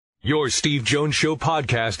Your Steve Jones Show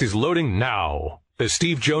podcast is loading now. The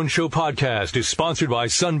Steve Jones Show podcast is sponsored by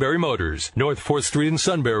Sunbury Motors, North 4th Street in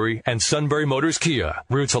Sunbury, and Sunbury Motors Kia,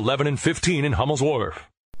 routes 11 and 15 in Hummel's Wharf.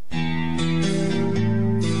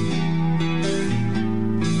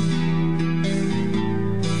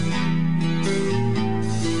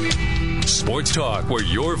 Sports talk where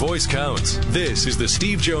your voice counts. This is the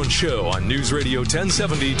Steve Jones Show on News Radio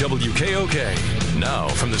 1070 WKOK. Now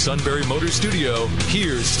from the Sunbury Motors Studio,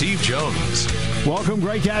 here's Steve Jones. Welcome.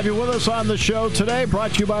 Great to have you with us on the show today.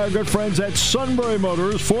 Brought to you by our good friends at Sunbury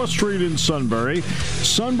Motors, 4th Street in Sunbury.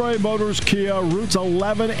 Sunbury Motors Kia, routes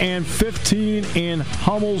 11 and 15 in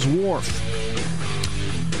Hummel's Wharf.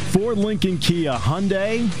 Ford, Lincoln, Kia,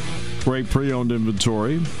 Hyundai. Great pre-owned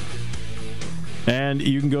inventory. And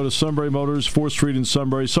you can go to Sunbury Motors, 4th Street in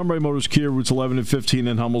Sunbury. Sunbury Motors Kia, routes 11 and 15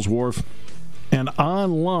 in Hummel's Wharf. And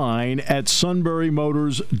online at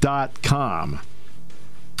sunburymotors.com.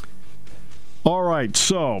 All right,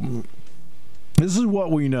 so this is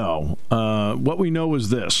what we know. What we know is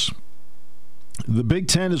this. The Big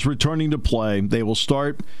Ten is returning to play. They will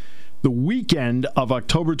start the weekend of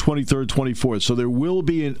October 23rd, 24th. So there will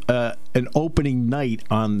be an opening night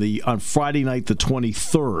on Friday night, the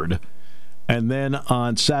 23rd. And then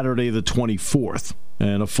on Saturday, the 24th,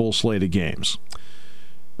 and a full slate of games.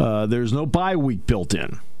 There's no bye week built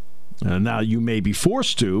in. Now, you may be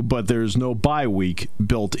forced to, but there's no bye week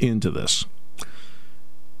built into this.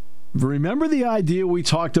 Remember the idea we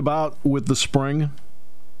talked about with the spring?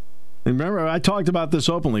 Remember, I talked about this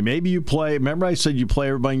openly. Maybe you play, remember I said you play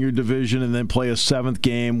everybody in your division and then play a seventh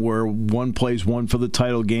game where one plays one for the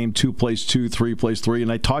title game, two plays two, three plays three.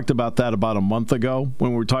 And I talked about that about a month ago when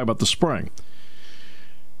we were talking about the spring.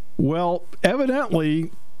 Well, evidently,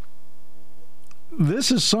 this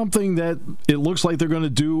is something that it looks like they're going to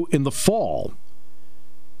do in the fall.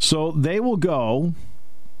 So they will go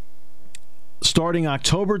starting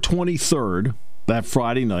October 23rd, that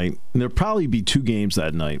Friday night, and there'll probably be two games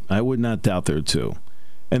that night. I would not doubt there are two.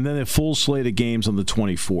 And then a full slate of games on the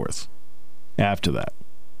 24th after that.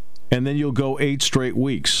 And then you'll go 8 straight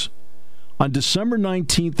weeks. On December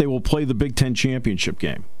 19th, they will play the Big Ten championship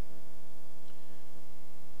game.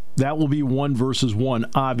 That will be 1 versus 1,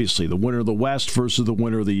 obviously. The winner of the West versus the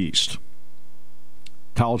winner of the East.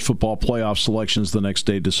 College football playoff selections the next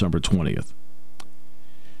day, December 20th.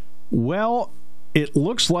 Well, it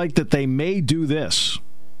looks like that they may do this.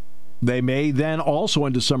 They may then also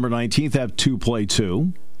on December 19th have 2 play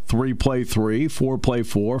 2, 3 play 3, 4 play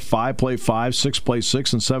 4, 5 play 5, 6 play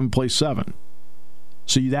 6, and 7 play 7.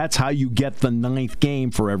 So that's how you get the 9th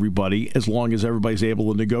game for everybody, as long as everybody's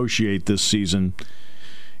able to negotiate this season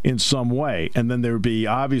in some way. And then there would be,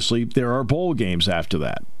 obviously, there are bowl games after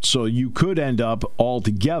that. So you could end up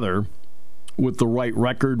altogether with the right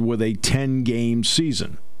record with a 10-game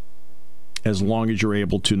season, as long as you're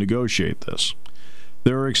able to negotiate this.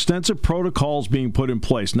 There are extensive protocols being put in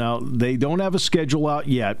place. Now, they don't have a schedule out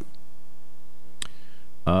yet.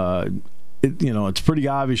 It's pretty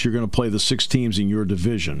obvious you're going to play the 6 teams in your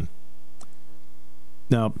division.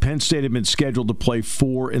 Now, Penn State had been scheduled to play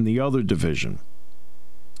 4 in the other division.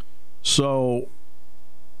 So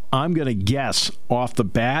I'm going to guess off the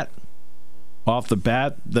bat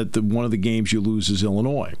that one of the games you lose is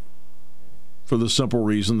Illinois, for the simple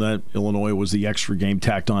reason that Illinois was the extra game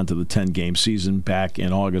tacked on to the 10-game season back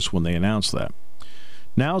in August when they announced that.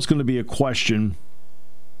 Now it's going to be a question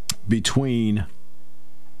between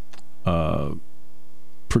Purdue,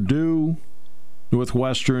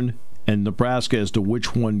 Northwestern, and Nebraska as to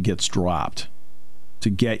which one gets dropped to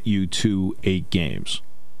get you to 8 games.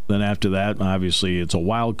 Then after that, obviously, it's a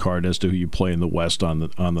wild card as to who you play in the West on the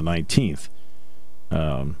 19th.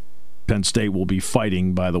 Penn State will be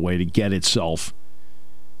fighting, by the way, to get itself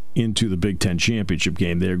into the Big Ten championship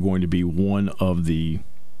game. They're going to be one of the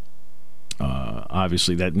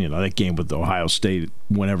obviously that game with Ohio State,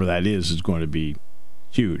 whenever that is going to be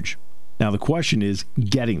huge. Now the question is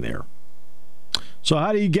getting there. So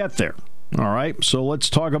how do you get there? All right, so let's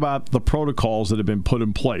talk about the protocols that have been put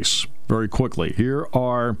in place very quickly. Here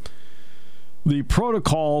are the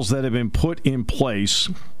protocols that have been put in place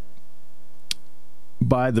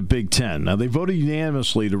by the Big Ten. Now, they voted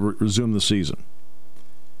unanimously to resume the season.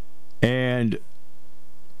 And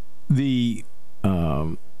the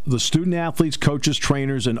student athletes, coaches,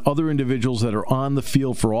 trainers, and other individuals that are on the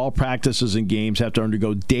field for all practices and games have to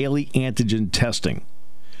undergo daily antigen testing.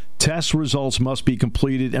 Test results must be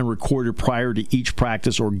completed and recorded prior to each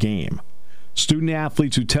practice or game. Student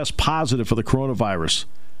athletes who test positive for the coronavirus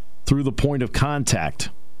through the point of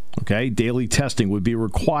contact, daily testing would be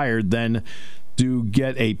required then to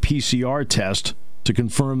get a PCR test to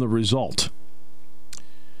confirm the result.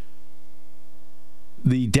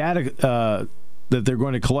 The data that they're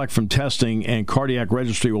going to collect from testing and cardiac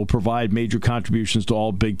registry will provide major contributions to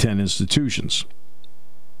all Big Ten institutions.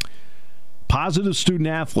 Positive student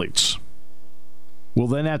athletes will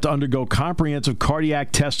then have to undergo comprehensive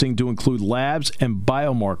cardiac testing to include labs and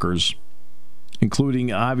biomarkers,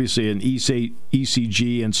 including obviously an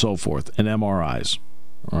ECG and so forth, and MRIs.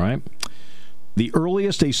 All right? The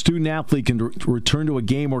earliest a student athlete can return to a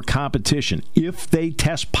game or competition, if they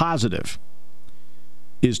test positive,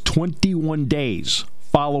 is 21 days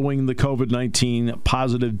following the COVID-19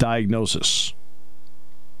 positive diagnosis.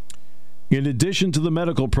 In addition to the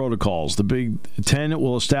medical protocols, the Big Ten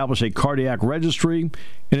will establish a cardiac registry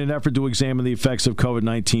in an effort to examine the effects of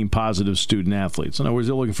COVID-19 positive student athletes. In other words,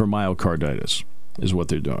 they're looking for myocarditis, is what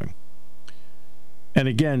they're doing. And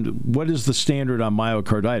again, what is the standard on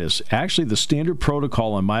myocarditis? Actually, the standard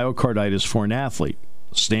protocol on myocarditis for an athlete,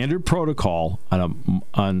 standard protocol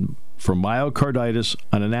for myocarditis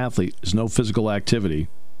on an athlete is no physical activity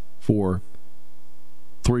for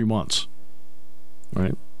 3 months.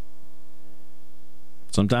 Right?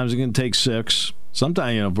 Sometimes it can take 6.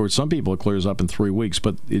 Sometimes, for some people, it clears up in 3 weeks.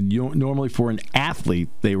 But normally, for an athlete,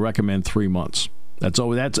 they recommend 3 months. That's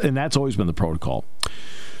always been the protocol.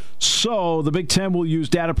 So the Big Ten will use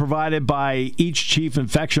data provided by each chief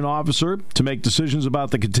infection officer to make decisions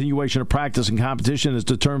about the continuation of practice and competition as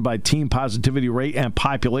determined by team positivity rate and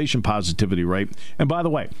population positivity rate. And by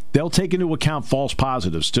the way, they'll take into account false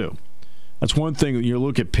positives too. That's one thing. When you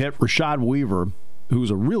look at Pitt, Rashad Weaver,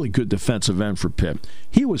 who's a really good defensive end for Pitt,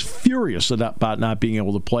 he was furious about not being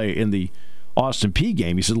able to play in the Austin Peay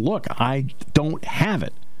game. He said, look, I don't have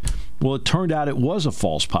it. Well, it turned out it was a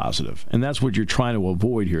false positive, and that's what you're trying to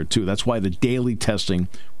avoid here, too. That's why the daily testing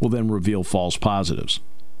will then reveal false positives.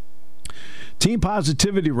 Team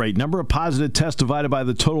positivity rate, number of positive tests divided by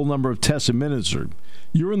the total number of tests administered.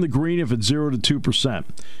 You're in the green if it's 0 to 2%.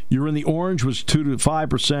 You're in the orange, which is 2 to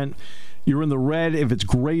 5%. You're in the red if it's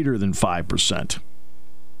greater than 5%.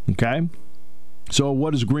 Okay? So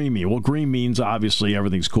what does green mean? Well, green means, obviously,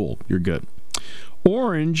 everything's cool. You're good.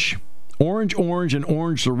 Orange, and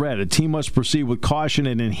orange to red. A team must proceed with caution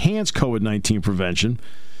and enhance COVID-19 prevention,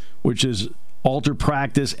 which is alter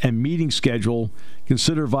practice and meeting schedule,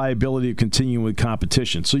 consider viability of continuing with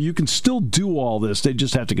competition. So you can still do all this. They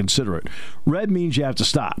just have to consider it. Red means you have to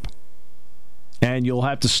stop. And you'll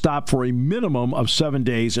have to stop for a minimum of 7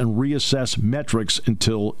 days and reassess metrics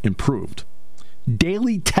until improved.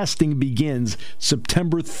 Daily testing begins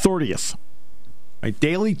September 30th. Right?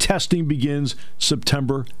 Daily testing begins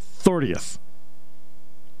September 30th.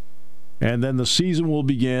 And then the season will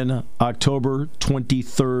begin October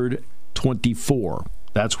 23rd, 24.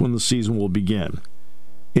 That's when the season will begin.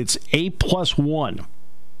 It's 8+1.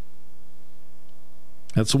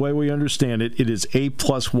 That's the way we understand it. It is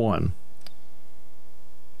 8+1.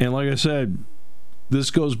 And like I said,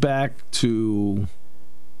 this goes back to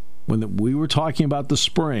when we were talking about the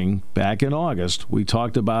spring back in August. We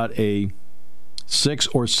talked about a 6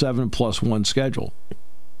 or 7+1 schedule.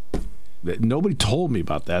 Nobody told me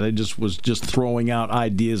about that. I was just throwing out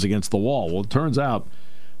ideas against the wall. Well, it turns out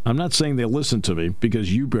I'm not saying they listen to me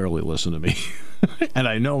because you barely listen to me. And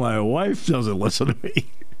I know my wife doesn't listen to me.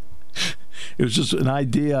 It was just an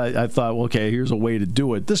idea. I thought, well, okay, here's a way to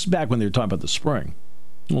do it. This is back when they were talking about the spring.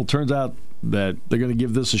 Well, it turns out that they're going to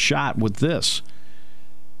give this a shot with this.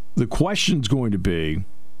 The question's going to be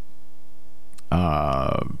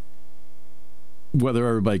whether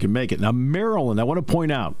everybody can make it. Now, Maryland, I want to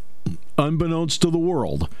point out, unbeknownst to the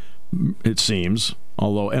world, it seems,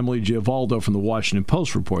 although Emily Giavaldo from the Washington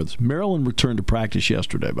Post reports, Maryland returned to practice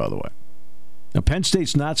yesterday, by the way. Now, Penn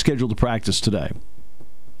State's not scheduled to practice today.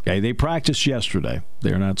 Okay, they practiced yesterday.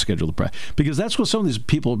 They're not scheduled to practice. Because that's what some of these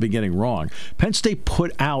people have been getting wrong. Penn State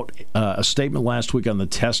put out a statement last week on the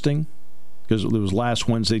testing, because it was last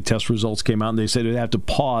Wednesday test results came out, and they said they'd have to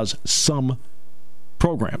pause some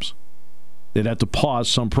programs. They'd have to pause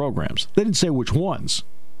some programs. They didn't say which ones.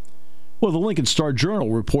 Well, the Lincoln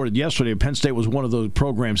Star-Journal reported yesterday Penn State was one of those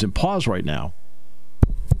programs in pause right now.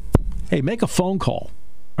 Hey, make a phone call.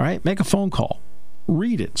 All right? Make a phone call.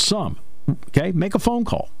 Read it, some. Okay? Make a phone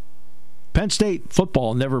call. Penn State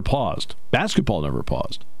football never paused. Basketball never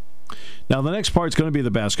paused. Now, the next part's going to be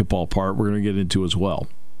the basketball part we're going to get into as well.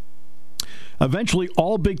 Eventually,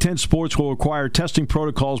 all Big Ten sports will require testing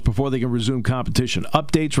protocols before they can resume competition.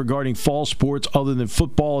 Updates regarding fall sports other than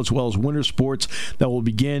football, as well as winter sports that will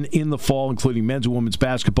begin in the fall, including men's and women's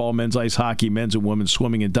basketball, men's ice hockey, men's and women's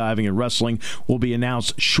swimming and diving and wrestling, will be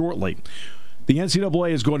announced shortly. The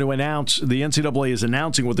NCAA is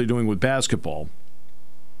announcing what they're doing with basketball.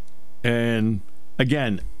 And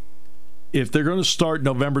again, if they're going to start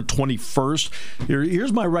November 21st,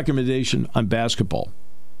 here's my recommendation on basketball.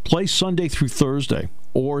 Play Sunday through Thursday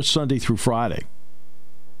or Sunday through Friday.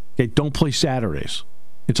 Okay, don't play Saturdays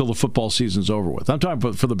until the football season's over with. I'm talking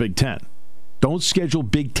about for the Big Ten. Don't schedule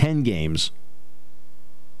Big Ten games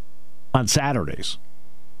on Saturdays.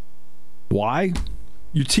 Why?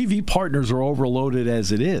 Your TV partners are overloaded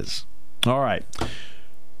as it is. All right.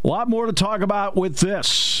 A lot more to talk about with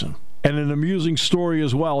this and an amusing story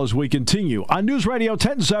as well as we continue on News Radio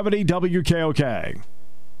 1070 WKOK.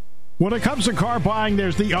 When it comes to car buying,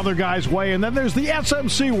 there's the other guy's way, and then there's the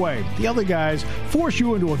SMC way. The other guys force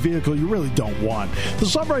you into a vehicle you really don't want. The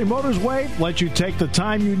Sunbury Motors way lets you take the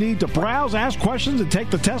time you need to browse, ask questions, and take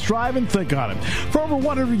the test drive and think on it. For over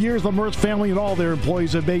 100 years, the Mertz family and all their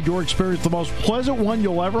employees have made your experience the most pleasant one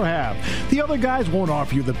you'll ever have. The other guys won't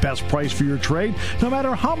offer you the best price for your trade, no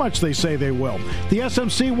matter how much they say they will. The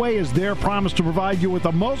SMC way is their promise to provide you with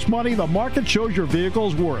the most money the market shows your vehicle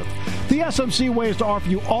is worth. The SMC way is to offer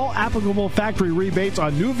you all applicable factory rebates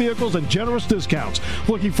on new vehicles and generous discounts.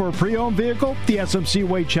 Looking for a pre-owned vehicle? The SMC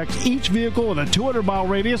way checks each vehicle in a 200-mile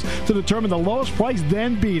radius to determine the lowest price,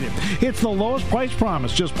 then beat it. It's the lowest price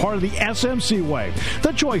promise, just part of the SMC way.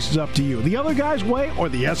 The choice is up to you. The other guy's way or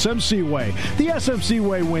the SMC way. The SMC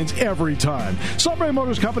way wins every time. Sunbury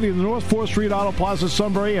Motors Company in the North 4th Street Auto Plaza,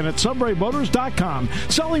 Sunbury, and at sunburymotors.com.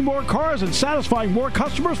 Selling more cars and satisfying more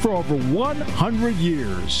customers for over 100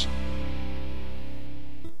 years.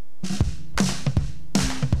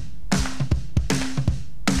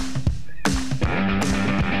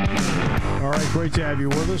 All right, great to have you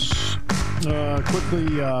with us. Quickly,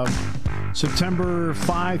 September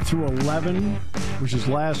 5 through 11, which is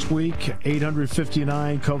last week,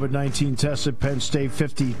 859 COVID-19 tested, Penn State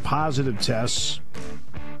 50 positive tests.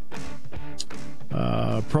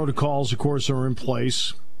 Protocols, of course, are in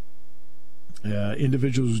place.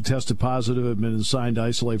 Individuals who tested positive have been assigned to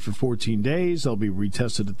isolate for 14 days. They'll be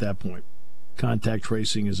retested at that point. Contact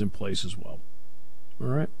tracing is in place as well. All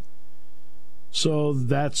right. So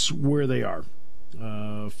that's where they are.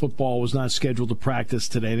 Football was not scheduled to practice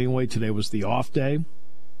today anyway. Today was the off day.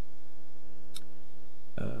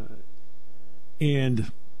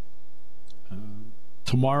 And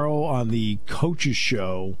tomorrow on the Coaches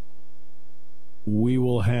Show, we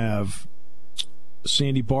will have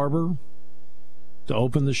Sandy Barber to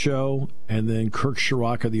open the show, and then Kirk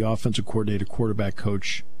Shiraka, the offensive coordinator, quarterback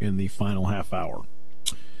coach, in the final half hour.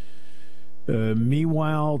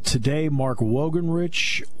 Meanwhile, today, Mark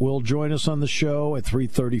Wogenrich will join us on the show at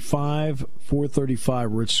 3:35, 4:35,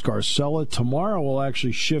 Rich Scarcella. Tomorrow, we'll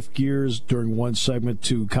actually shift gears during one segment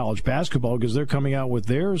to college basketball because they're coming out with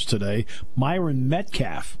theirs today. Myron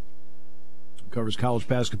Metcalf, who covers college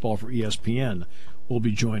basketball for ESPN, will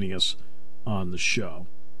be joining us on the show.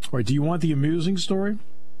 All right, do you want the amusing story?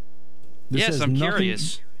 Yes, I'm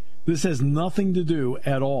curious. This has nothing to do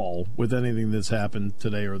at all with anything that's happened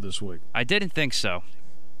today or this week. I didn't think so.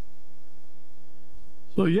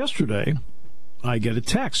 So yesterday, I get a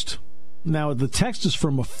text. Now, the text is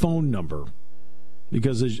from a phone number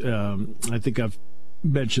because I think I've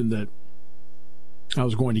mentioned that I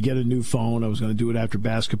was going to get a new phone. I was going to do it after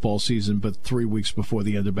basketball season, but 3 weeks before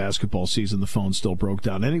the end of basketball season, the phone still broke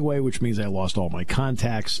down anyway, which means I lost all my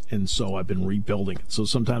contacts, and so I've been rebuilding it. So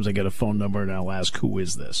sometimes I get a phone number, and I'll ask, who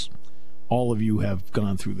is this? All of you have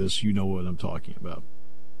gone through this. You know what I'm talking about.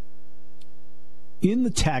 In the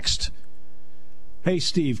text, hey,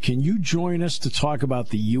 Steve, can you join us to talk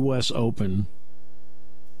about the U.S. Open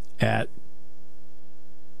at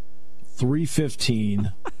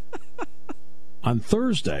 3:15 on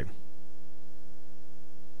Thursday?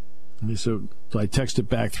 So I texted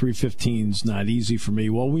back, 3:15's not easy for me.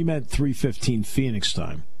 Well, we meant 3:15 Phoenix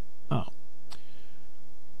time. Oh.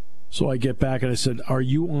 So I get back and I said, are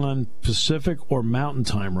you on Pacific or Mountain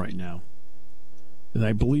time right now? And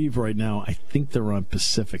I believe right now, I think they're on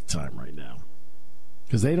Pacific time right now.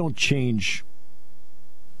 Because they don't change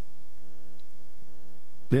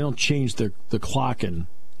the clock in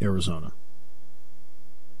Arizona.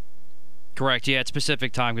 Correct. Yeah, it's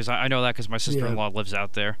Pacific time because I know that because my sister-in-law lives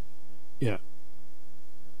out there. Yeah.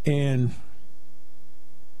 And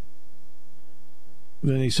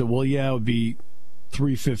then he said, well, yeah, it would be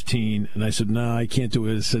 3:15. And I said, no, I can't do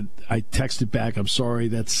it. I texted back, I'm sorry,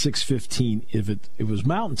 that's 6:15. If it was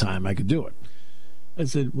Mountain time, I could do it. I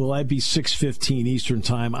said, well, I'd be 6:15 Eastern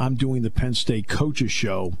time. I'm doing the Penn State Coaches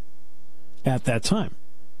Show at that time.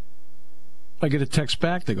 I get a text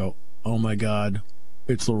back. They go, oh, my God.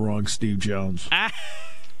 It's the wrong Steve Jones.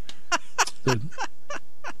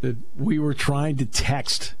 We were trying to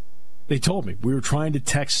text. They told me we were trying to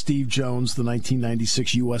text Steve Jones, the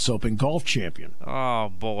 1996 U.S. Open golf champion. Oh,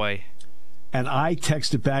 boy. And I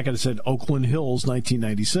texted back and I said, Oakland Hills,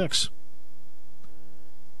 1996.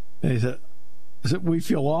 And I said, we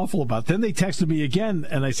feel awful about it. Then they texted me again,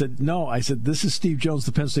 and I said, no. I said, this is Steve Jones,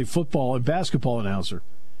 the Penn State football and basketball announcer.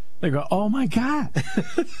 They go, oh, my God.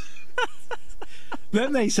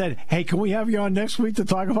 Then they said, hey, can we have you on next week to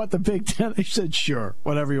talk about the Big Ten? I said, sure,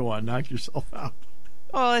 whatever you want. Knock yourself out.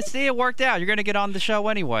 Well, it worked out. You're going to get on the show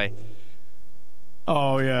anyway.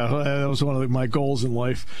 Oh, yeah. That was one of my goals in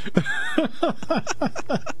life.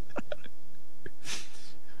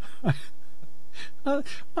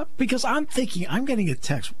 Because I'm thinking, I'm getting a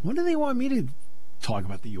text. What do they want me to talk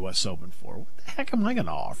about the U.S. Open for? What the heck am I going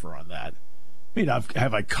to offer on that? I mean,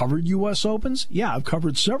 have I covered U.S. Opens? Yeah, I've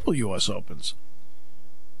covered several U.S. Opens.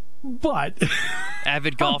 But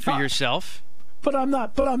avid golfer yourself. But I'm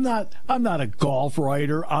not a golf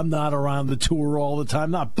writer. I'm not around the tour all the time.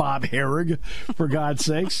 I'm not Bob Herrig, for God's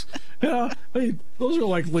sakes. I mean, those are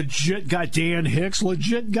like legit guy. Dan Hicks,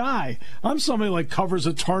 legit guy. I'm somebody like covers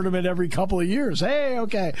a tournament every couple of years. Hey,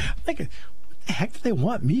 okay. I'm thinking, what the heck do they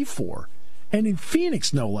want me for? And in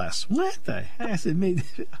Phoenix, no less. What the heck? I said, I'm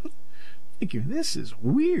thinking, this is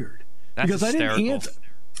weird. That's because hysterical.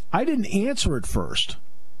 I didn't answer at first.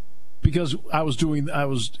 Because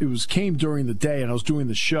it came during the day and I was doing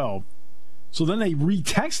the show. So then they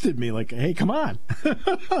retexted me like, hey, come on.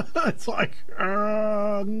 It's like,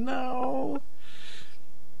 no.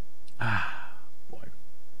 Boy.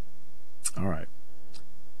 All right.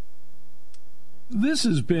 This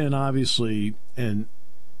has been obviously, and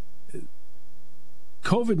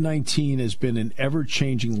COVID-19 has been an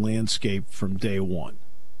ever-changing landscape from day one.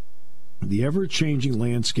 The ever-changing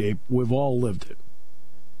landscape, we've all lived it.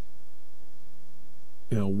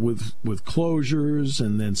 You know, with closures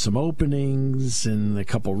and then some openings and a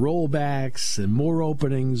couple rollbacks and more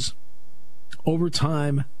openings. Over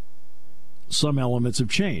time, some elements have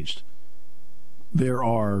changed. There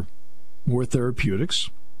are more therapeutics,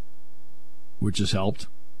 which has helped.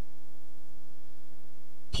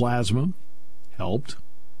 Plasma helped.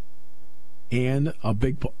 And a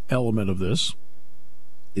big element of this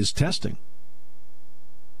is testing.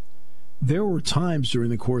 There were times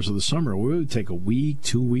during the course of the summer where it would take a week,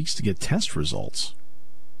 2 weeks to get test results.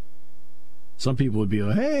 Some people would be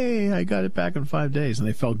like, hey, I got it back in 5 days, and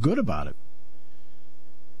they felt good about it.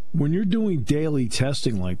 When you're doing daily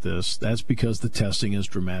testing like this, that's because the testing has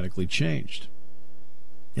dramatically changed.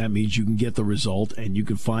 That means you can get the result and you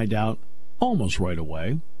can find out almost right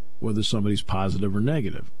away whether somebody's positive or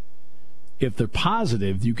negative. If they're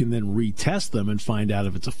positive, you can then retest them and find out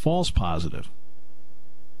if it's a false positive.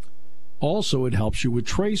 Also, it helps you with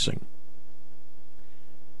tracing.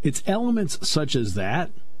 It's elements such as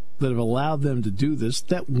that have allowed them to do this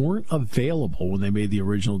that weren't available when they made the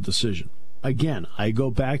original decision. Again, I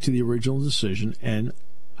go back to the original decision, and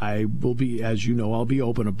I will be, as you know, I'll be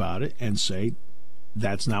open about it and say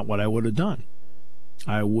that's not what I would have done.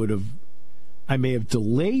 I may have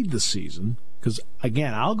delayed the season because,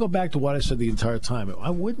 again, I'll go back to what I said the entire time. It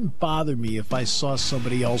wouldn't bother me if I saw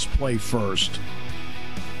somebody else play first.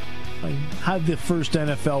 How'd the first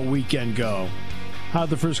NFL weekend go? How'd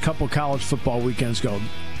the first couple college football weekends go?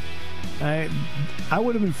 I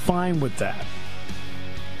would have been fine with that.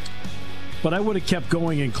 But I would have kept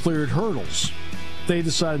going and cleared hurdles. They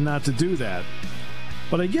decided not to do that.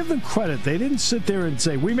 But I give them credit. They didn't sit there and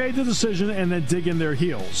say, we made the decision, and then dig in their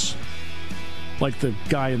heels. Like the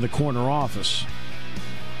guy in the corner office.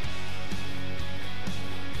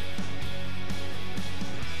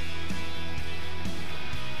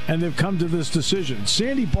 And they've come to this decision.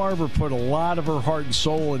 Sandy Barber put a lot of her heart and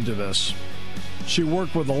soul into this. She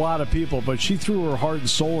worked with a lot of people, but she threw her heart and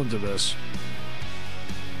soul into this.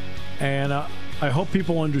 And I hope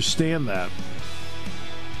people understand that.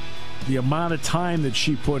 The amount of time that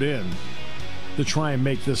she put in to try and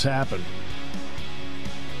make this happen.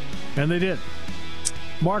 And they did.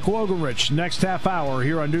 Mark Wogenrich, next half hour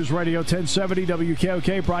here on News Radio 1070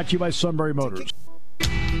 WKOK, brought to you by Sunbury Motors.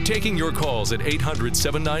 Taking your calls at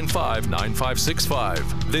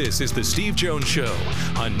 800-795-9565. This is The Steve Jones Show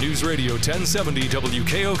on News Radio 1070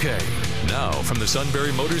 WKOK. Now, from the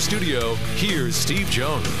Sunbury Motors Studio, here's Steve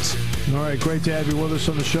Jones. All right, great to have you with us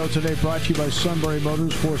on the show today. Brought to you by Sunbury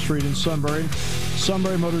Motors, 4th Street in Sunbury.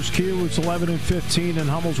 Sunbury Motors Kia, routes 11 and 15 in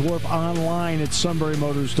Hummel's Wharf, online at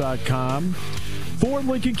sunburymotors.com. Ford,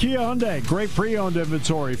 Lincoln, Kia, Hyundai, great pre-owned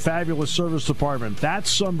inventory, fabulous service department. That's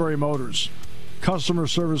Sunbury Motors. Customer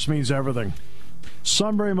service means everything.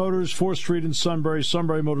 Sunbury Motors, 4th Street in Sunbury.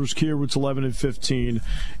 Sunbury Motors Kia, routes 11 and 15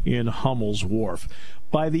 in Hummel's Wharf.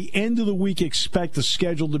 By the end of the week, expect the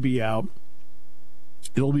schedule to be out.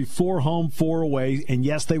 It'll be 4 home, 4 away. And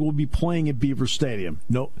yes, they will be playing at Beaver Stadium.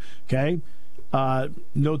 No, okay?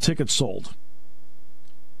 No tickets sold.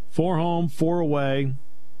 4 home, 4 away.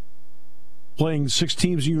 Playing 6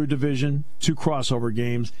 teams in your division, 2 crossover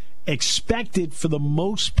games. Expected, for the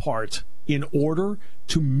most part, in order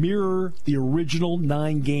to mirror the original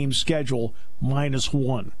 9-game schedule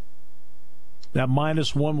 -1. That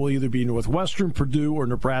 -1 will either be Northwestern, Purdue, or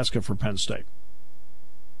Nebraska for Penn State.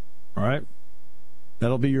 All right?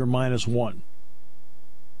 That'll be your -1.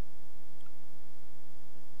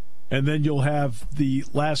 And then you'll have the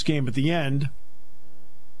last game at the end,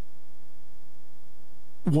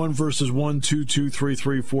 1 versus 1, 2, 2, 3,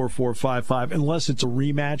 3, 4, 4, 5, 5, unless it's a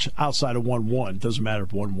rematch outside of 1-1. Doesn't matter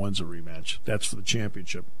if 1-1's a rematch. That's for the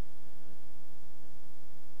championship.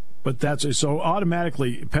 But that's so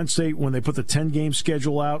automatically, Penn State, when they put the 10-game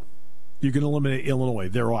schedule out, you can eliminate Illinois.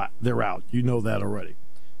 They're out. You know that already.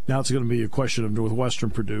 Now it's going to be a question of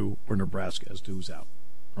Northwestern, Purdue, or Nebraska as to who's out.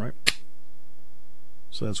 All right?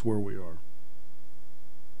 So that's where we are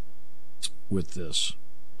with this.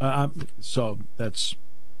 So that's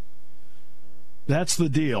the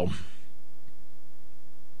deal.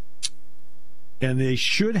 And they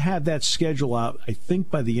should have that schedule out, I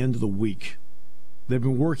think, by the end of the week. They've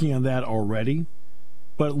been working on that already.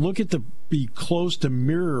 But look at be close to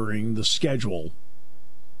mirroring the schedule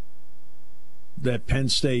that Penn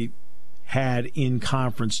State had in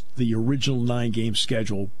conference, the original 9-game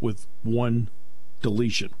schedule with 1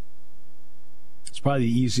 deletion. It's probably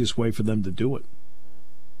the easiest way for them to do it.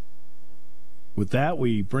 With that,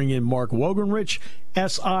 we bring in Mark Wogenrich,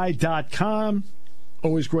 SI.com.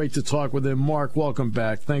 Always great to talk with him. Mark, welcome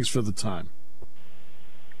back. Thanks for the time.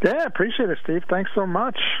 Yeah, appreciate it, Steve. Thanks so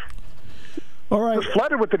much. All right. Just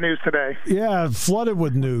flooded with the news today. Yeah, flooded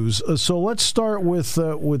with news. So let's start with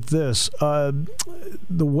this.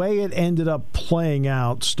 The way it ended up playing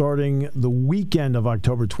out, starting the weekend of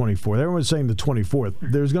October 24th. Everyone's saying the 24th.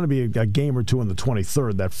 There's going to be a game or two on the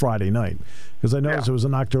 23rd, that Friday night, because I noticed it was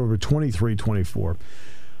in October 23, 24.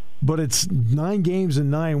 But it's 9 games in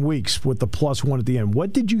 9 weeks with the +1 at the end.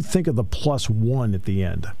 What did you think of the +1 at the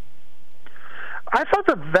end? I thought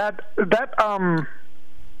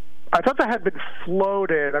I thought that had been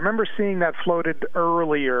floated. I remember seeing that floated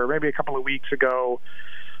earlier, maybe a couple of weeks ago,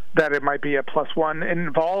 that it might be a +1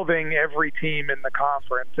 involving every team in the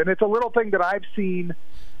conference. And it's a little thing that I've seen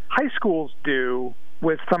high schools do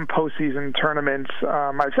with some postseason tournaments.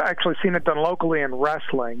 I've actually seen it done locally in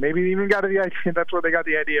wrestling. Maybe even got the idea, that's where they got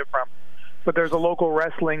the idea from. But there's a local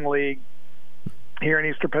wrestling league here in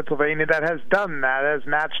Eastern Pennsylvania that has done that, has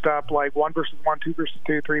matched up like 1 versus 1, 2 versus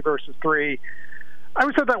 2, 3 versus 3. I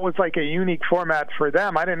always thought that was like a unique format for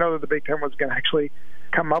them. I didn't know that the Big Ten was going to actually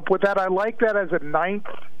come up with that. I like that as a 9th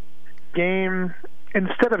game.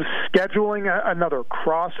 Instead of scheduling another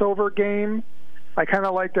crossover game, I kind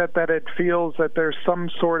of like that it feels that there's some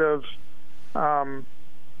sort of,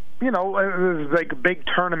 there's like a big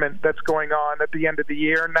tournament that's going on at the end of the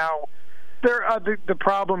year. Now, the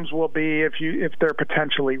problems will be if there are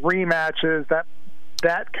potentially rematches,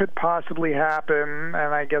 that could possibly happen, and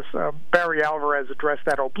I guess Barry Alvarez addressed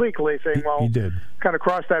that obliquely, saying, well, he did kind of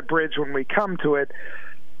cross that bridge when we come to it.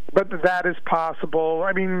 But that is possible.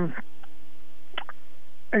 I mean,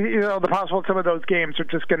 the possible some of those games are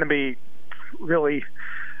just going to be really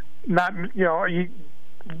not,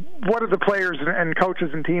 what are the players and coaches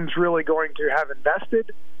and teams really going to have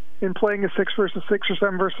invested in playing a 6 versus 6 or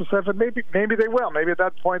 7 versus 7? Maybe they will. Maybe at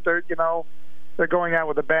that point they're going out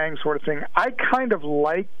with a bang sort of thing. I kind of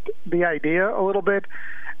liked the idea a little bit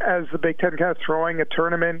as the Big Ten kind of throwing a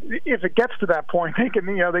tournament. If it gets to that point, they can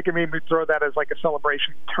maybe throw that as like a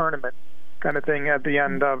celebration tournament kind of thing at the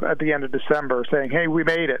end of December, saying, "Hey, we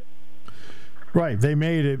made it." Right, they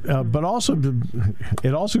made it, but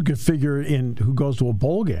it also could figure in who goes to a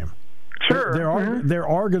bowl game. Sure, there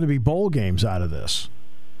are going to be bowl games out of this.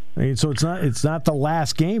 I mean, so it's not the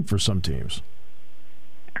last game for some teams.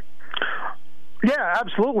 Yeah,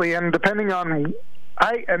 absolutely. And depending on,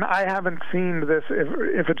 I haven't seen this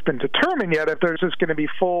if it's been determined yet. If there's just going to be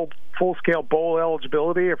full scale bowl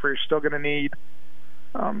eligibility, if we're still going to need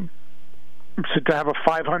to have a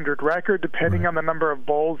 500 record, depending on the number of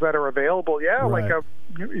bowls that are available. Yeah, right.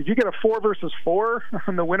 If you get a 4 versus 4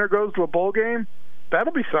 and the winner goes to a bowl game,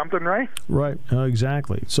 that'll be something, right? Right,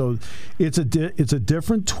 exactly. So it's a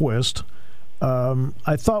different twist.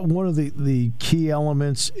 I thought one of the key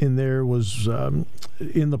elements in there was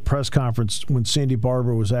in the press conference when Sandy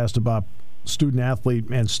Barber was asked about student-athlete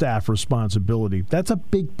and staff responsibility. That's a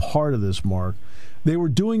big part of this, Mark. They were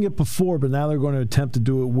doing it before, but now they're going to attempt to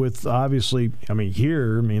do it with, obviously,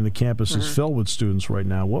 the campus is filled with students right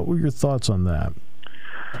now. What were your thoughts on that?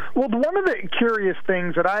 Well, one of the curious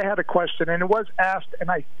things that I had a question, and it was asked, and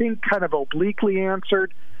I think kind of obliquely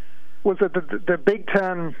answered, was that the Big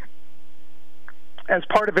Ten, as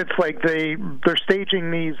part of its like they're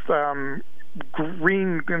staging these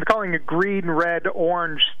green, they're calling it green, red,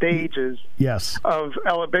 orange stages. Yes. Of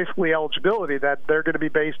basically eligibility, that they're going to be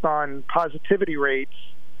based on positivity rates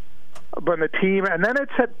on the team, and then it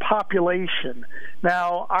said population.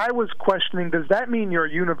 Now, I was questioning, does that mean your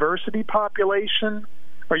university population?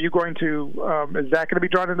 Are you going to, is that going to be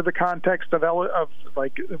drawn into the context of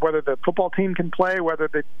like whether the football team can play, whether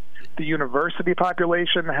the university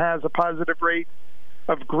population has a positive rate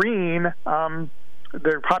of green?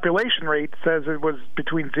 Their population rate says it was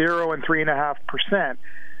between 0 and 3.5%.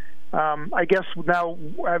 I guess now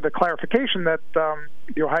I have the clarification that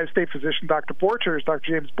the Ohio State physician, Dr.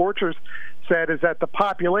 James Borchers, said is that the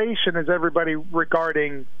population is everybody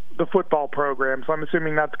regarding the football program. So I'm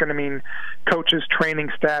assuming that's going to mean coaches, training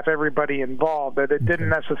staff, everybody involved. That it didn't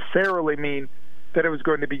necessarily mean that it was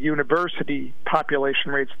going to be university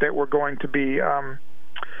population rates that were going to be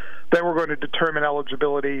that were going to determine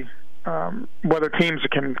eligibility, whether teams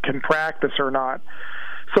can practice or not.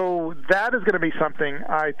 So that is going to be something,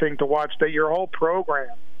 I think, to watch, that your whole program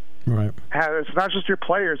has, it's not just your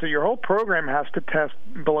players, that your whole program has to test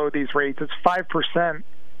below these rates. It's 5%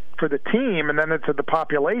 for the team, and then it's the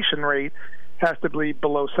population rate has to be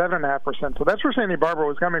below 7.5%. So that's where Sandy Barbour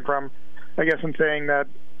was coming from, I guess, in saying that,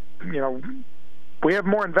 we have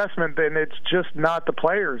more investment, and it's just not the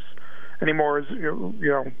players anymore,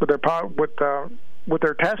 with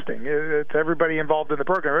their testing. It's everybody involved in the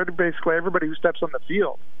program. Basically, everybody who steps on the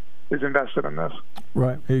field is invested in this.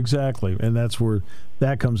 Right, exactly. And that's where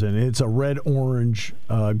that comes in. It's a red, orange,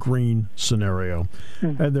 green scenario,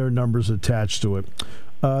 and there are numbers attached to it.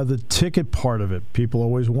 The ticket part of it, people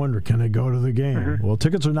always wonder, can I go to the game? Well,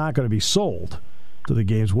 tickets are not going to be sold to the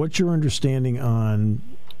games. What's your understanding on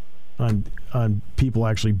people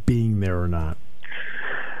actually being there or not?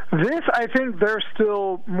 This, I think there's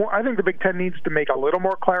still more. I think the Big Ten needs to make a little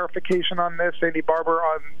more clarification on this. Sandy Barbour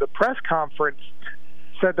on the press conference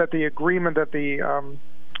said that the agreement that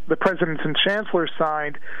the presidents and chancellors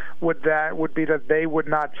signed would be that they would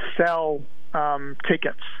not sell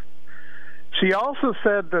tickets. She also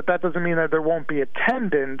said that doesn't mean that there won't be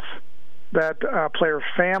attendance, that player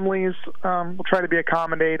families will try to be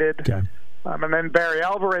accommodated. Okay. And then Barry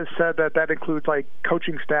Alvarez said that includes like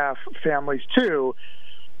coaching staff families too.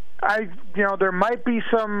 There might be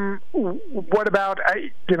some. What about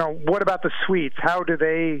the suites? How do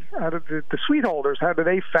the suite holders? How do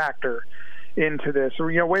they factor into this?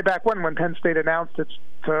 Way back when Penn State announced it,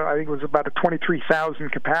 I think it was about a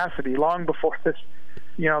 23,000 capacity, long before this.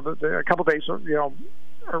 A couple days, or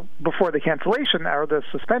before the cancellation or the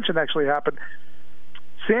suspension actually happened.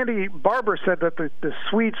 Sandy Barbour said that the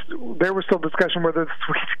suites. There was still discussion whether the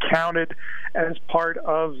suites counted as part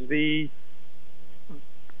of the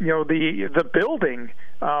building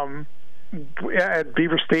at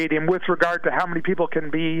Beaver Stadium with regard to how many people can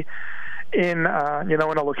be in in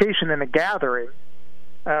a location in a gathering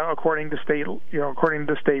according to state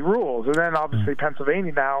rules. And then obviously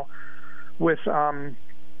Pennsylvania now with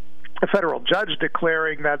a federal judge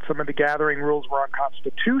declaring that some of the gathering rules were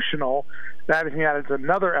unconstitutional. That adds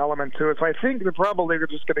another element to it. So I think they're probably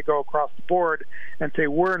just going to go across the board and say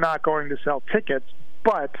we're not going to sell tickets,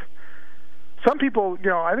 but some people,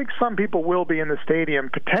 I think some people will be in the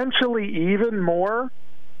stadium, potentially even more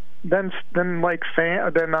than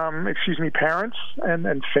parents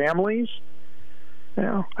and families.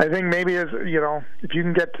 I think maybe if you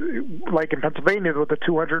can get like in Pennsylvania with the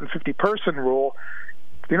 250 person rule,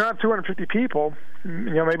 if you don't have 250 people,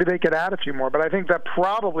 maybe they could add a few more. But I think that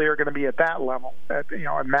probably are going to be at that level, at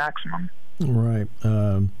maximum. Right.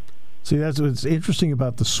 See, that's what's interesting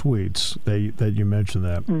about the suites that you mentioned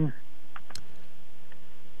that.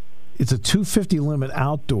 It's a 250 limit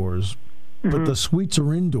outdoors, but the suites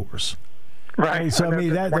are indoors. Right. So I mean,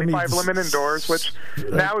 25 limit indoors, which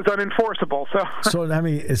now is unenforceable. So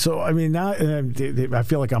I mean now I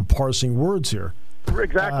feel like I'm parsing words here.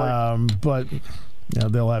 Exactly. But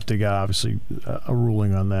they'll have to get obviously a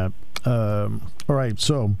ruling on that. All right.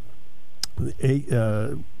 So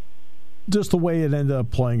just the way it ended up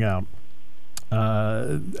playing out,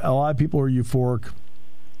 a lot of people are euphoric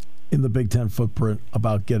in the Big Ten footprint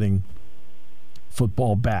about getting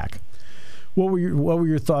football back. What were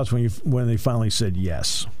your thoughts when they finally said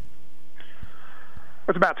yes?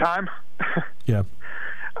 It's about time. Yeah.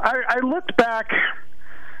 I looked back.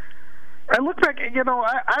 I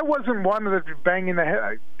wasn't one of the banging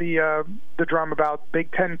the drum about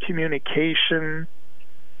Big Ten communication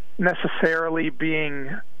necessarily being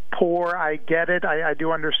poor. I get it. I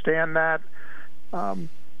do understand that. And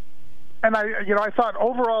I thought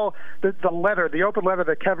overall the letter, the open letter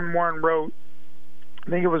that Kevin Warren wrote, I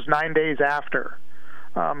think it was 9 days after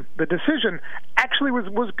the decision, actually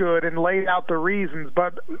was good and laid out the reasons,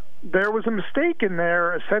 but there was a mistake in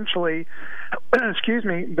there, essentially, excuse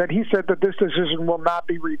me, that he said that this decision will not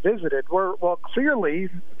be revisited. Well, clearly,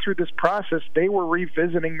 through this process, they were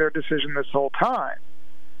revisiting their decision this whole time.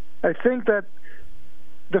 I think that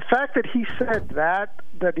the fact that he said that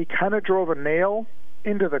he kind of drove a nail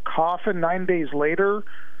into the coffin 9 days later,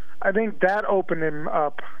 I think that opened him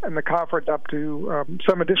up and the conference up to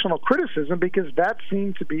some additional criticism, because that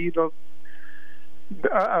seemed to be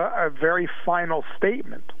a very final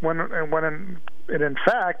statement. When in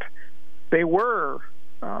fact they were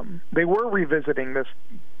revisiting this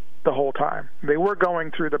the whole time. They were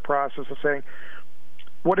going through the process of saying,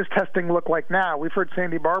 what does testing look like now? We've heard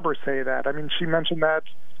Sandy Barber say that. I mean, she mentioned that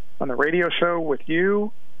on the radio show with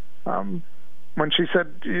you when she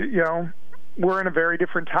said, we're in a very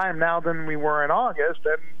different time now than we were in August,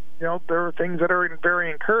 and there are things that are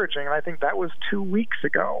very encouraging. And I think that was 2 weeks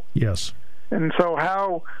ago. Yes. And so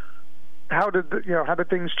how did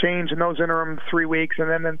things change in those interim 3 weeks and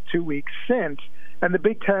then in 2 weeks since? And the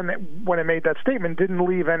Big Ten, when it made that statement, didn't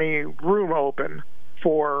leave any room open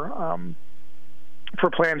for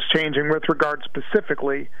plans changing with regard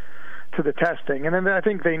specifically to the testing. And then I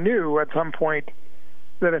think they knew at some point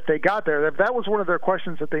that if they got there, that was one of their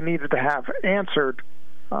questions that they needed to have answered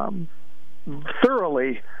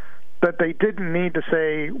thoroughly, that they didn't need to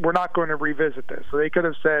say, we're not going to revisit this. So they could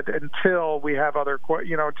have said, until we have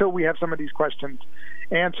until we have some of these questions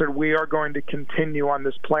answered, we are going to continue on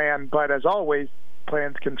this plan. But as always,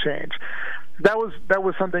 plans can change. That was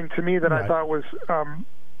something to me that I thought was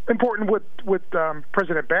important with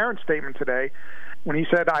President Barron's statement today, when he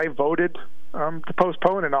said, I voted to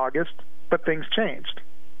postpone in August, but things changed.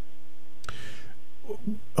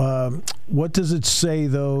 What does it say,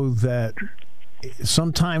 though, that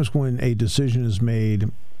sometimes when a decision is made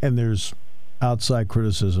and there's outside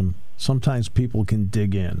criticism, sometimes people can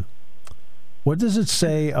dig in? What does it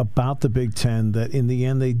say about the Big Ten that in the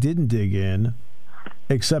end they didn't dig in,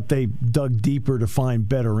 except they dug deeper to find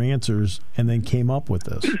better answers and then came up with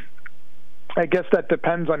this? I guess that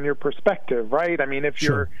depends on your perspective, right? I mean, if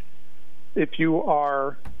you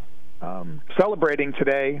are celebrating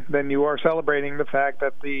today, then you are celebrating the fact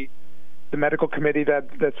that the medical committee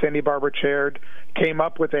that Sandy Barber chaired came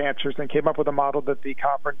up with answers and came up with a model that the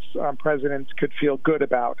conference presidents could feel good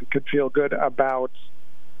about. Could feel good about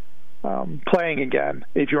playing again.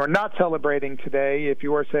 If you are not celebrating today, if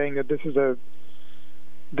you are saying that this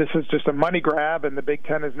is just a money grab and the Big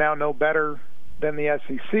Ten is now no better than the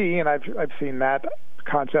SEC, and I've seen that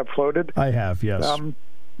concept floated. I have, yes.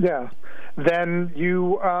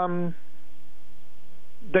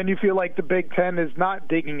 Then you feel like the Big Ten is not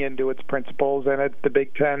digging into its principles, and the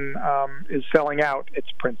Big Ten is selling out its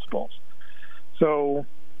principles. So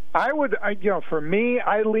for me,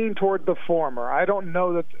 I lean toward the former. I don't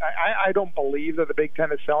know that I don't believe that the Big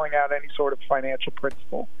Ten is selling out any sort of financial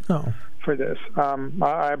principle for this.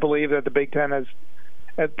 I believe that the Big Ten has,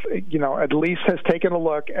 at least has taken a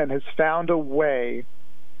look and has found a way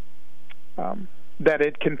that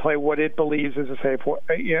it can play what it believes is a safe way,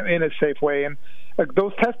 in a safe way. And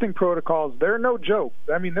those testing protocols, they're no joke.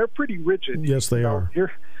 I mean, they're pretty rigid. Yes, they are. A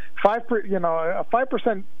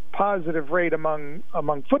 5% positive rate among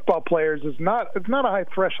football players is not a high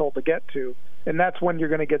threshold to get to, and that's when you're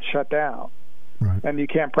going to get shut down, right? And you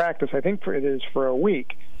can't practice. I think it is for a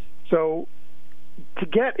week. So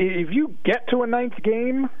if you get to a ninth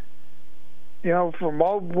game, from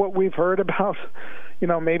all what we've heard about,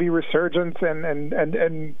 maybe resurgence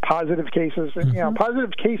and positive cases, and,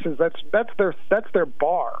 positive cases, that's their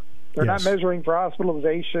bar. They're not measuring for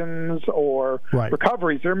hospitalizations or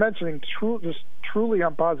recoveries. They're mentioning just truly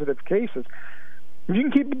on positive cases. If you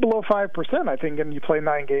can keep it below 5%, I think, and you play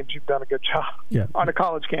 9 games, you've done a good job on a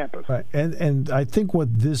college campus. Right. And I think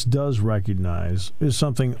what this does recognize is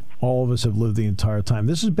something all of us have lived the entire time.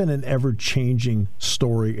 This has been an ever-changing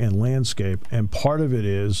story and landscape, and part of it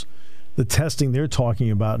is the testing they're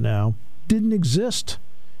talking about now didn't exist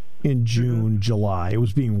in June, July. It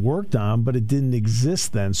was being worked on, but it didn't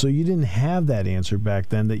exist then. So you didn't have that answer back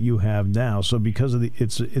then that you have now. So because of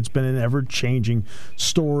it's been an ever-changing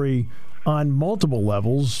story on multiple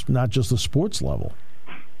levels, not just the sports level.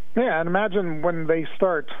 Yeah, and imagine when they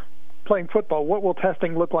start playing football, what will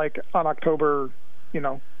testing look like on October,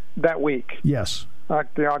 that week? Yes.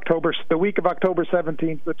 The week of October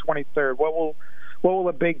 17th to 23rd. What will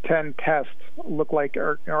a Big Ten test look like,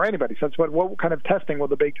 or anybody? So what kind of testing will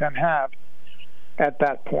the Big Ten have? at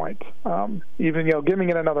that point. Even giving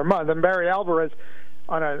it another month. And Barry Alvarez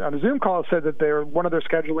on a Zoom call said that one of their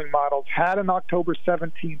scheduling models had an October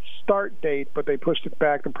 17th start date, but they pushed it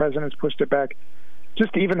back. The presidents pushed it back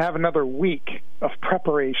just to even have another week of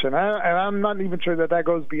preparation. And I'm not even sure that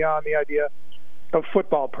goes beyond the idea of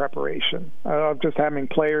football preparation, of just having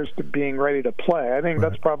players being ready to play. I think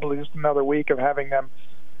that's probably just another week of having them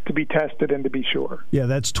to be tested and to be sure. Yeah,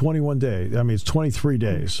 that's 21 days. I mean, it's 23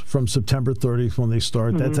 days from September 30th when they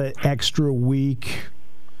start. That's an extra week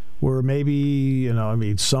where maybe,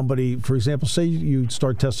 somebody, for example, say you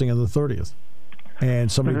start testing on the 30th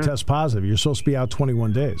and somebody tests positive. You're supposed to be out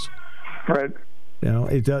 21 days. Right.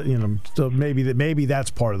 So maybe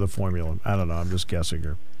that's part of the formula. I don't know. I'm just guessing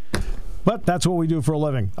here. But that's what we do for a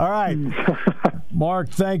living. All right. Mark,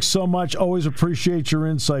 thanks so much. Always appreciate your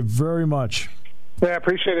insight very much. Yeah, I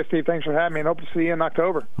appreciate it, Steve. Thanks for having me, and hope to see you in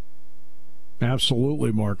October.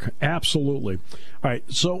 Absolutely, Mark. Absolutely. All right,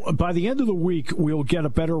 so by the end of the week, we'll get a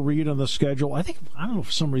better read on the schedule. I don't know,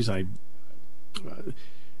 for some reason,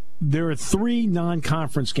 there are 3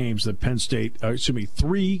 non-conference games that Penn State,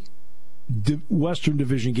 three Western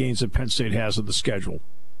Division games that Penn State has on the schedule.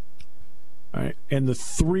 All right, and the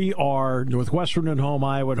 3 are Northwestern at home,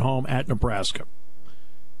 Iowa at home, at Nebraska.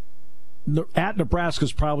 At Nebraska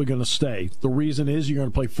is probably going to stay. The reason is you're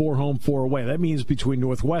going to play 4 home, 4 away. That means between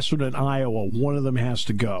Northwestern and Iowa, one of them has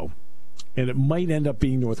to go. And it might end up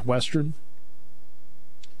being Northwestern.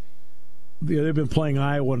 They've been playing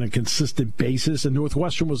Iowa on a consistent basis, and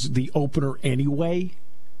Northwestern was the opener anyway.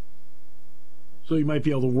 So you might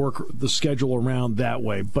be able to work the schedule around that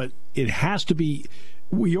way. But it has to be...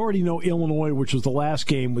 We already know Illinois, which was the last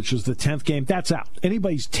game, which was the 10th game. That's out.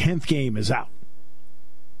 Anybody's 10th game is out.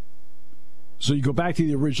 So you go back to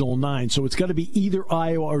the original 9. So it's got to be either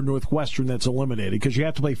Iowa or Northwestern that's eliminated because you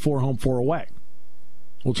have to play 4 home, 4 away.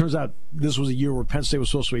 Well, it turns out this was a year where Penn State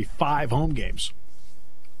was supposed to be 5 home games.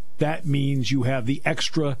 That means you have the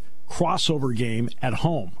extra crossover game at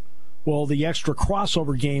home. Well, the extra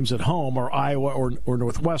crossover games at home are Iowa or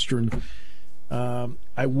Northwestern.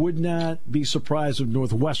 I would not be surprised if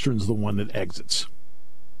Northwestern's the one that exits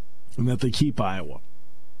and that they keep Iowa.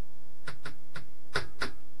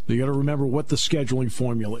 You got to remember what the scheduling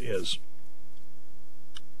formula is.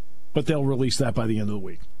 But they'll release that by the end of the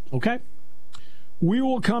week. Okay? We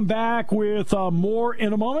will come back with more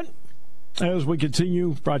in a moment as we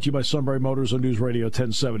continue. Brought to you by Sunbury Motors on News Radio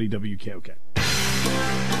 1070 WKOK.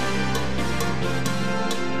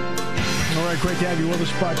 All right, great to have you with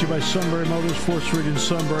us. Brought to you by Sunbury Motors, 4th Street in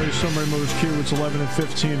Sunbury. Sunbury Motors Kia, it's 11 and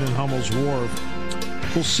 15 in Hummel's Wharf.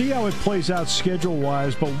 We'll see how it plays out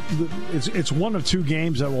schedule-wise, but it's one of 2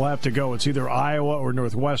 games that will have to go. It's either Iowa or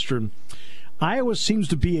Northwestern. Iowa seems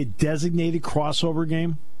to be a designated crossover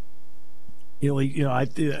game,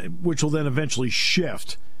 which will then eventually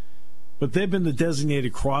shift. But they've been the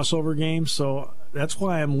designated crossover game, so that's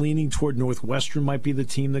why I'm leaning toward Northwestern might be the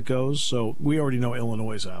team that goes. So we already know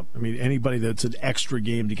Illinois is out. I mean, anybody that's an extra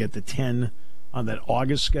game to get the 10 on that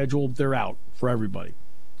August schedule, they're out for everybody.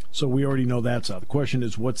 So we already know that's out. The question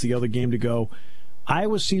is, what's the other game to go?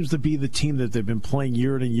 Iowa seems to be the team that they've been playing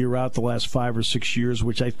year in and year out the last 5 or 6 years,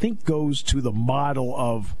 which I think goes to the model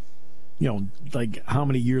of, like how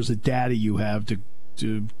many years of data you have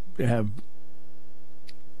to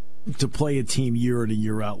play a team year in and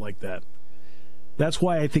year out like that. That's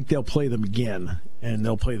why I think they'll play them again, and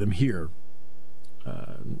they'll play them here.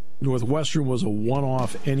 Northwestern was a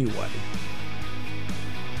one-off anyway.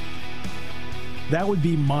 That would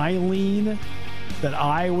be my lean, that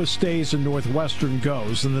Iowa stays and Northwestern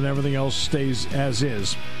goes, and then everything else stays as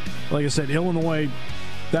is. Like I said, Illinois,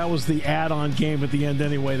 that was the add-on game at the end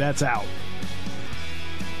anyway. That's out.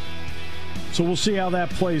 So we'll see how that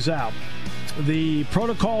plays out. The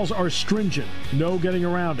protocols are stringent. No getting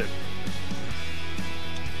around it.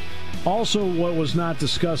 Also, what was not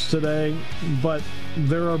discussed today, but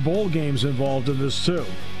there are bowl games involved in this too.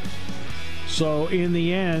 So in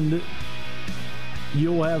the end,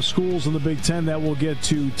 you'll have schools in the Big Ten that will get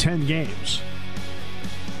to 10 games.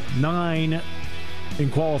 9 in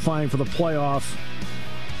qualifying for the playoff.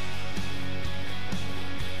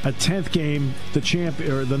 A 10th game, the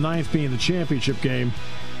 9th being the championship game.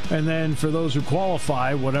 And then for those who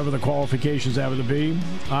qualify, whatever the qualifications happen to be,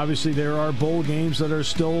 obviously there are bowl games that are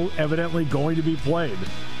still evidently going to be played.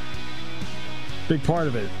 Big part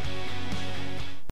of it.